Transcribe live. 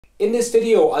In this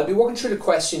video, I'll be working through the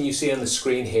question you see on the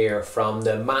screen here from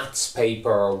the Maths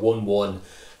paper 1-1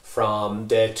 from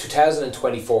the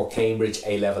 2024 Cambridge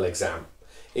A-Level exam.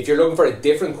 If you're looking for a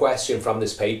different question from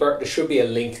this paper, there should be a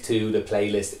link to the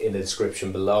playlist in the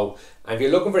description below. And if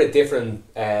you're looking for a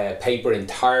different paper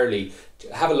entirely,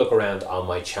 have a look around on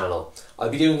my channel. I'll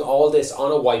be doing all this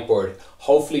on a whiteboard,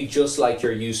 hopefully just like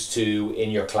you're used to in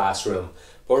your classroom.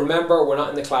 But remember, we're not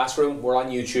in the classroom, we're on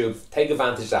YouTube. Take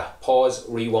advantage of that. Pause,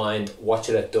 rewind, watch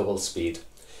it at double speed.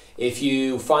 If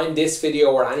you find this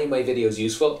video or any of my videos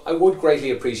useful, I would greatly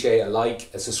appreciate a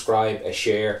like, a subscribe, a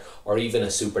share, or even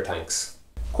a super thanks.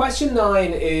 Question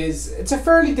 9 it's a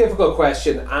fairly difficult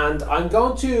question, and I'm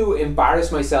going to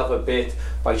embarrass myself a bit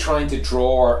by trying to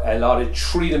draw a lot of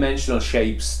three-dimensional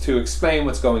shapes to explain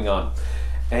what's going on.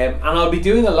 And I'll be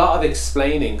doing a lot of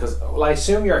explaining because, well, I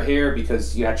assume you're here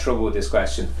because you had trouble with this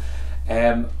question.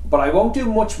 But I won't do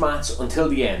much maths until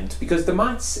the end because the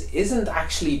maths isn't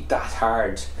actually that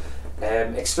hard.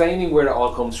 Explaining where it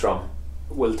all comes from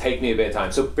will take me a bit of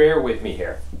time, so bear with me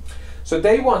here. So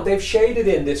they've shaded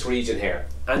in this region here,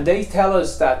 and they tell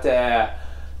us that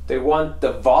they want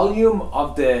the volume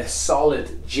of the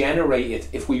solid generated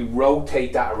if we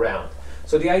rotate that around.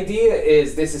 So the idea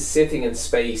is this is sitting in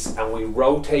space and we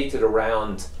rotate it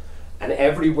around, and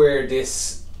everywhere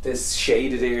this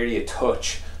shaded area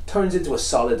turns into a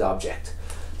solid object.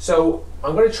 So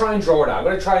I'm going to try and draw that. I'm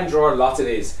going to try and draw lots of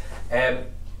these.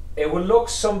 It will look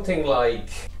something like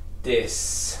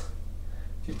this.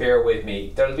 If you bear with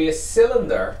me, there'll be a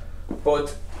cylinder,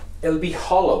 but it'll be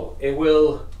hollow. It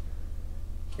will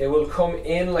come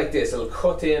in like this. It'll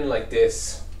cut in like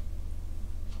this.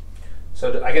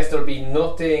 So I guess there'll be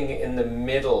nothing in the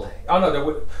middle. Oh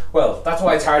no, well, that's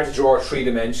why it's hard to draw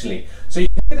three-dimensionally. So you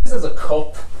can think of this as a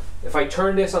cup. If I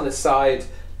turn this on the side,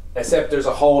 except there's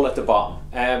a hole at the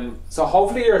bottom. So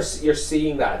hopefully you're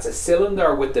seeing that. It's a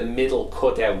cylinder with the middle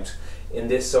cut out in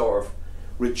this sort of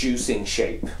reducing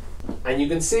shape. And you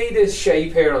can see this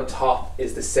shape here on top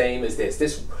is the same as this.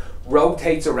 This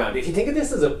rotates around. If you think of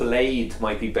this as a blade,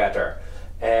 might be better.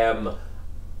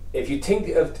 If you think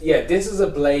of, yeah, this is a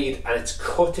blade and it's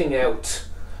cutting out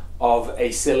of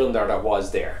a cylinder that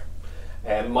was there.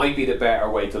 Might be the better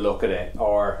way to look at it.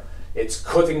 Or it's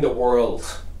cutting the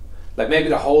world. Like maybe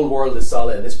the whole world is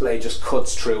solid and this blade just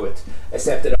cuts through it.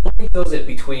 Except it only does it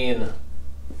between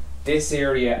this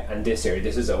area and this area.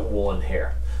 This is a 1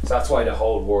 here. So that's why the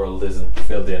whole world isn't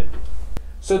filled in.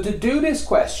 So to do this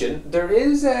question,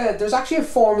 there's actually a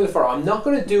formula for it. I'm not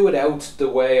going to do it out the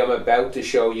way I'm about to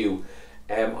show you.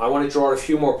 I want to draw a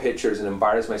few more pictures and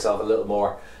embarrass myself a little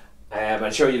more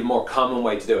and show you the more common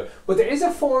way to do it. But there is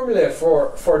a formula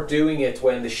for doing it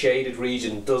when the shaded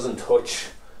region doesn't touch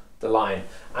the line.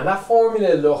 And that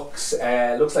formula looks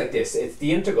like this. It's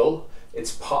the integral.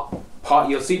 It's pi.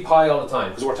 You'll see pi all the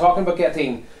time because we're talking about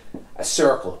getting a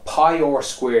circle. Pi r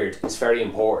squared is very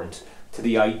important to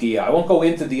the idea. I won't go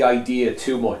into the idea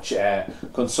too much.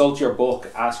 Consult your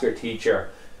book, ask your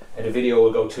teacher, and the video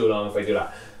will go too long if I do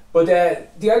that. But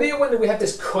the idea when we have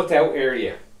this cut out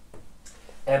area,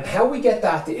 how we get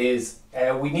that is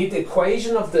we need the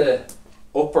equation of the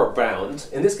upper bound.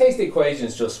 In this case the equation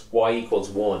is just y equals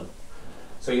 1.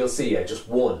 So you'll see just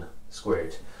 1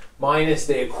 squared minus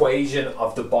the equation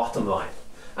of the bottom line.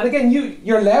 And again,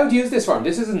 you're allowed to use this form.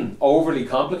 This isn't overly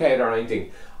complicated or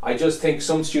anything. I just think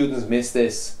some students miss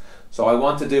this, so I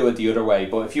want to do it the other way.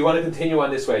 But if you want to continue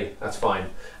on this way, that's fine.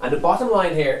 And the bottom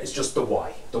line here is just the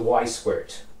y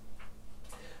squared.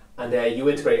 And you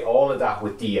integrate all of that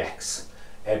with dx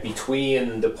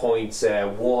between the points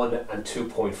 1 and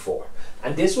 2.4.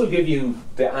 And this will give you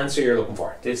the answer you're looking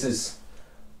for. This is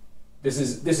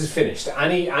finished.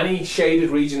 Any shaded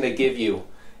region they give you,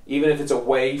 even if it's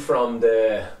away from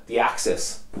the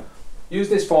axis, use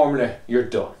this formula, you're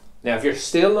done. Now if you're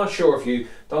still not sure, if you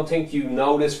don't think you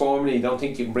know this formula, you don't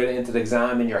think you can bring it into the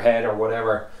exam in your head or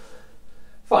whatever,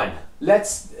 fine.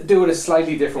 Let's do it a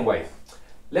slightly different way.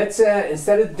 Let's,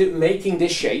 instead of making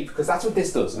this shape, because that's what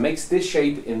this does, it makes this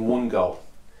shape in one go.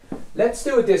 Let's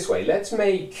do it this way. Let's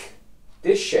make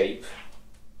this shape,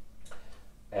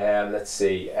 let's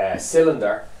see,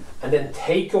 cylinder, and then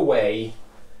take away,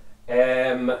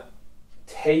 yeah,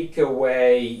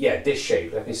 this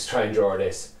shape. Let me just try and draw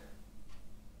this.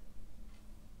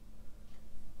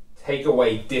 Take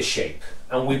away this shape,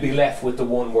 and we'll be left with the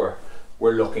one we're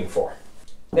looking for.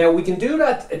 Now we can do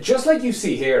that just like you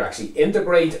see here, actually.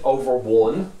 Integrate over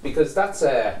 1, because that's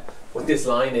what this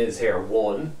line is here,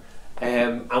 1.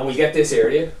 And we get this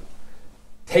area.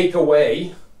 Take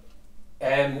away,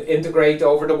 integrate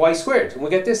over the y squared, and we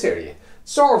get this area.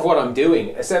 Sort of what I'm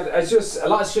doing, except it's just a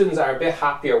lot of students are a bit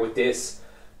happier with this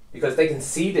because they can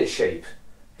see this shape.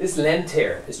 This length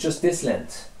here is just this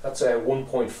length. That's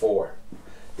 1.4.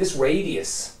 This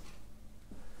radius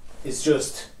is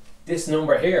just this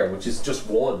number here, which is just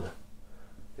 1.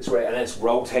 This way, and it's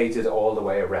rotated all the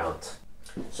way around.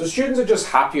 So students are just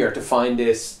happier to find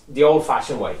this the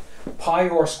old-fashioned way. Pi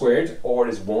r squared, or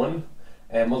is 1,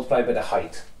 multiplied by the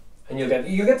height. And you'll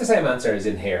get the same answer as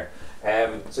in here.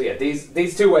 So yeah,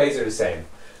 these two ways are the same.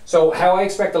 So how I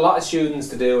expect a lot of students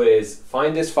to do is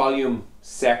find this volume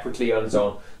separately on its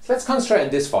own. So let's concentrate on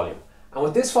this volume. And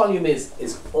what this volume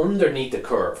is underneath the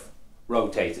curve,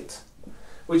 rotated,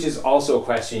 which is also a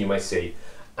question you might see.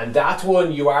 And that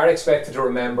one you are expected to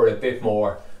remember a bit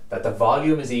more, that the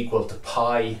volume is equal to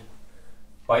pi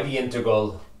by the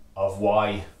integral of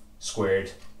y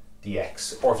squared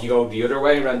dx. Or if you go the other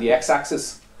way around the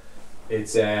x-axis,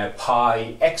 it's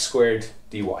pi x squared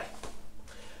dy.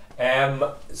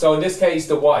 So in this case,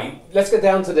 the y, let's get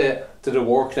down to the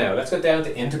work now. Let's get down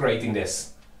to integrating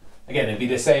this. Again, it'd be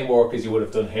the same work as you would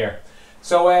have done here.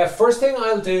 So first thing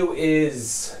I'll do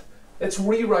is, let's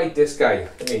rewrite this guy.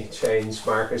 Let me change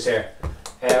markers here.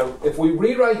 If we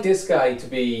rewrite this guy to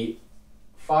be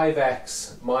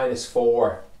 5x minus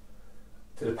 4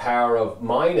 to the power of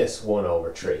minus 1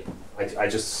 over 3.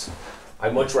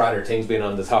 I'd much rather things being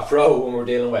on the top row when we're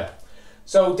dealing with.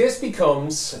 So this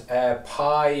becomes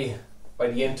pi by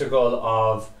the integral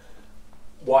of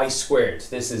y squared.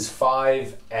 This is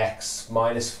 5x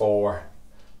minus 4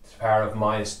 to the power of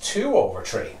minus 2 over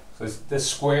 3. So the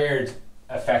squared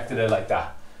affected it like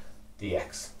that,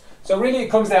 dx. So really it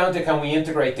comes down to, can we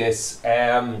integrate this?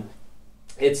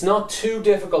 It's not too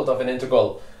difficult of an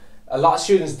integral. A lot of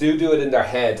students do it in their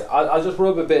head. I'll just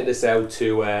rub a bit of this out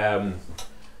to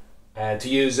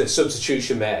use a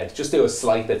substitution method. Just do a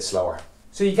slight bit slower.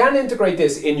 So you can integrate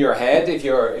this in your head if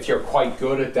you're quite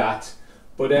good at that.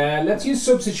 But let's use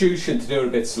substitution to do it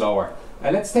a bit slower.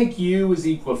 Let's take u is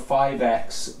equal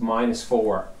 5x minus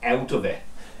 4 out of it.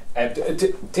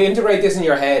 To integrate this in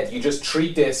your head, you just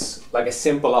treat this like a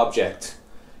simple object.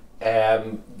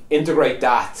 Integrate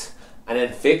that, and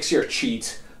then fix your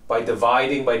cheat by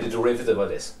dividing by the derivative of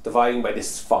this. Dividing by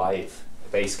this 5,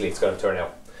 basically, it's going to turn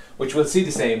out. Which we'll see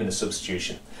the same in the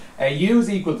substitution. U is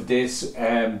equal to this,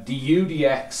 du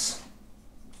dx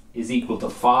is equal to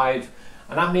 5.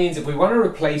 And that means if we want to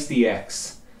replace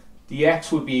dx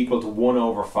would be equal to 1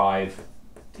 over 5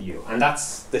 to u. And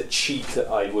that's the cheat that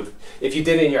I would, if you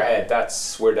did it in your head,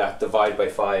 that's where that divide by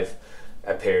 5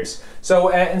 appears. So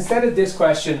instead of this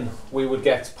question, we would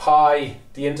get pi,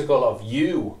 the integral of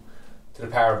u to the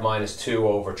power of minus 2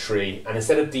 over 3. And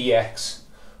instead of dx,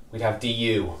 we'd have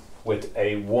du with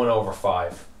a 1 over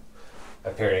 5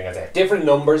 appearing as there. Different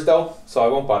numbers though, so I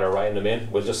won't bother writing them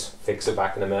in. We'll just fix it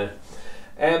back in a minute.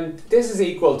 This is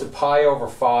equal to pi over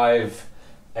 5.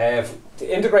 To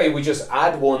integrate, we just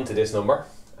add 1 to this number,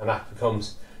 and that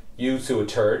becomes u to a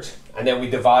third. And then we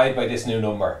divide by this new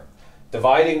number.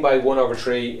 Dividing by 1 over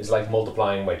 3 is like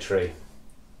multiplying by 3.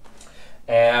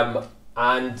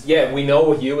 And yeah, we know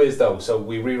what u is though, so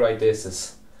we rewrite this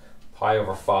as pi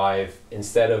over 5.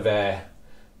 Instead of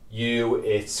u,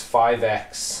 it's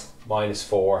 5x minus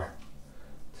 4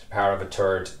 to the power of a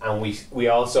third. And we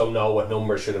also know what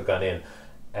numbers should have gone in.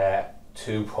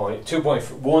 2.1 to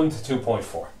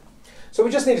 2.4. So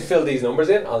we just need to fill these numbers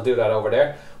in. I'll do that over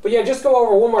there. But yeah, just go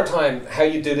over one more time how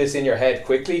you do this in your head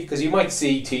quickly, because you might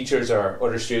see teachers or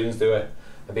other students do it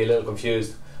and be a little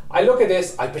confused. I look at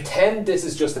this, I pretend this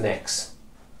is just an x,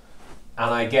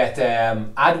 and I get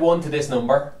add 1 to this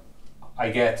number, I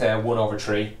get 1 over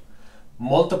 3.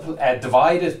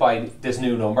 Divide it by this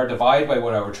new number, divide by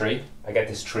 1 over 3, I get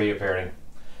this 3 appearing.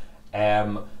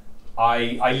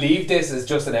 I leave this as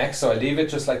just an x, so I leave it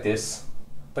just like this,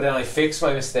 but then I fix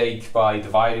my mistake by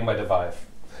dividing by the 5.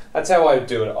 That's how I would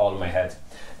do it all in my head.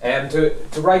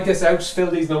 To write this out, just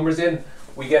fill these numbers in,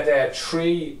 we get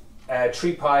 3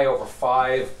 pi over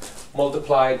 5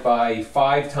 multiplied by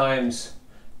 5 times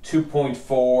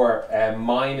 2.4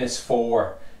 minus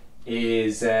 4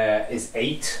 is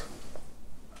 8.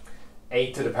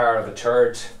 8 to the power of a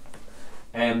third.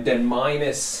 And then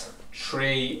minus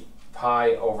 3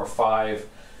 pi over 5.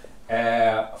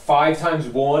 5 times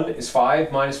 1 is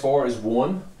 5, minus 4 is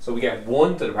 1. So we get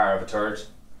 1 to the power of a third.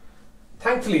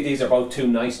 Thankfully these are both two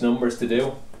nice numbers to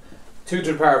do. 2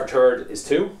 to the power of a third is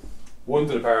 2. 1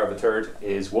 to the power of a third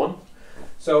is 1.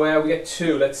 So we get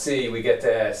 2, let's see, we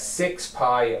get 6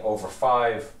 pi over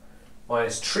 5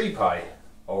 minus 3 pi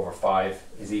over 5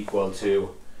 is equal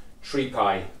to 3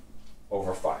 pi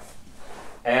over 5.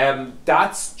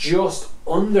 That's just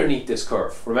underneath this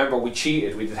curve. Remember, we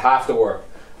cheated, we did half the work.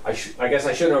 I guess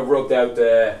I shouldn't have rubbed out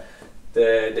the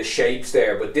the shapes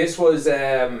there, but this was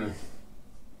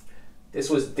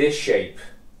this shape,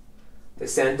 the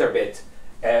center bit.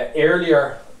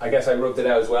 Earlier, I guess I rubbed it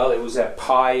out as well. It was a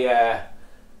pi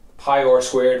r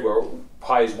squared, where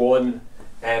pi is 1,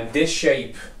 and this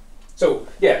shape. So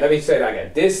yeah, let me say that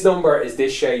again. This number is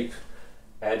this shape.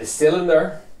 The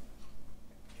cylinder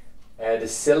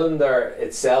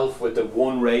itself with the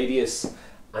 1 radius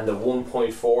and the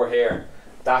 1.4 here,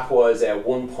 that was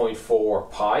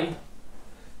 1.4 pi.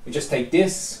 We just take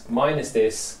this minus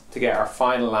this to get our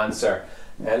final answer.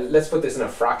 Let's put this in a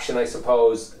fraction, I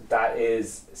suppose. That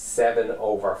is 7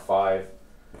 over 5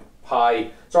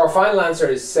 pi. So our final answer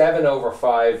is 7 over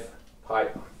 5 pi.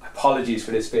 Apologies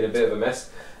for this being a bit of a mess.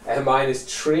 Minus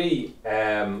 3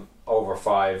 over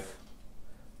 5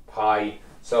 pi.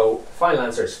 So final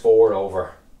answer is 4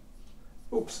 over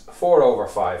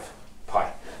 5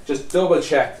 pi. Just double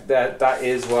check that that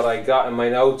is what I got in my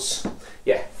notes.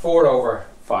 Yeah, 4 over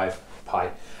 5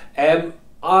 pi.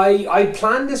 I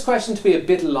planned this question to be a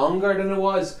bit longer than it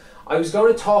was. I was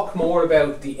going to talk more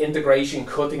about the integration,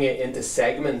 cutting it into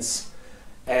segments.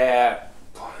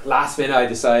 Last minute I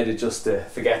decided just to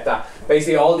forget that.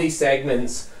 Basically all these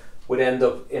segments would end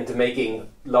up into making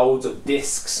loads of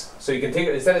discs. So you can think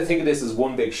of, instead of thinking of this as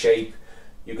one big shape,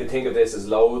 you can think of this as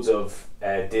loads of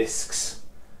discs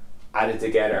added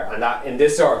together. And that, in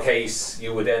this sort of case,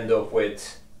 you would end up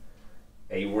with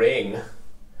a ring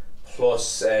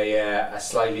plus a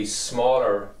slightly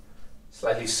smaller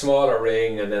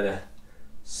ring, and then a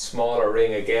smaller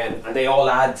ring again, and they all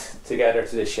add together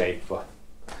to this shape. But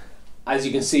as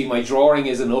you can see, my drawing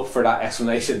isn't up for that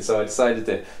explanation, so I decided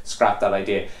to scrap that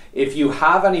idea. If you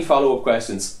have any follow-up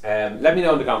questions, let me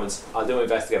know in the comments. I'll do my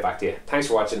best to get back to you. Thanks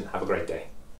for watching. Have a great day.